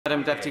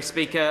Madam Deputy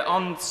Speaker,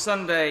 on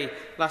Sunday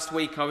last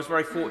week I was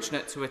very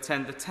fortunate to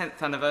attend the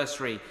 10th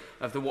anniversary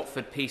of the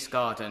Watford Peace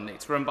Garden.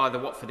 It's run by the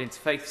Watford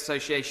Interfaith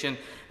Association,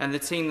 and the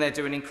team there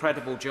do an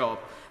incredible job.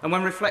 And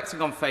when reflecting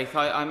on faith,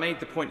 I made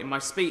the point in my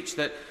speech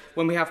that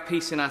when we have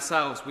peace in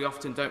ourselves, we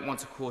often don't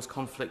want to cause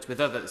conflict with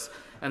others.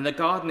 And the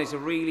garden is a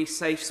really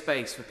safe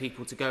space for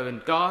people to go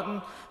and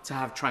garden, to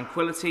have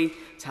tranquility,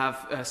 to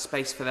have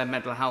space for their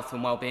mental health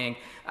and well-being,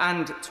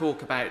 and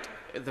talk about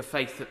the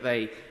faith that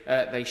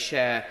they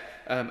share,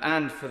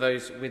 and for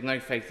those with no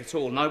faith at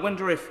all. And I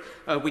wonder if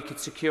we could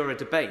secure a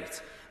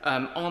debate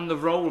on the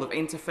role of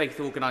interfaith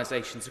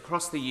organisations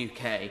across the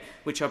UK,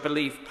 which I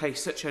believe play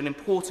such an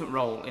important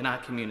role in our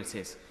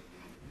communities.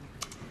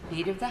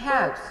 Leader of the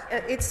House.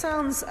 Well, it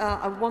sounds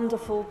a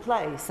wonderful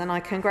place, and I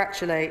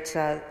congratulate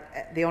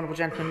the honourable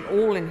gentleman,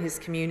 all in his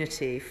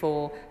community,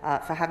 for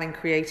having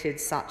created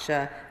such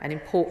an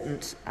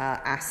important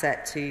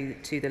asset to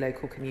the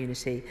local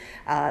community.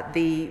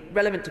 The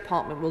relevant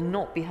department will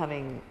not be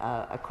having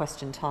a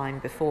question time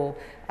before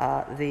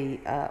the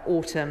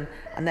autumn,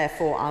 and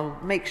therefore I'll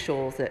make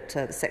sure that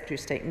the Secretary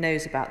of State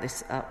knows about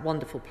this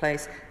wonderful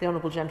place. The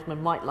honourable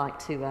gentleman might like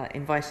to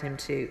invite him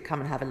to come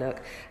and have a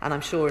look, and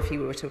I'm sure if he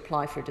were to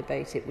apply for a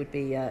debate, it would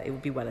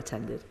be well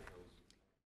attended.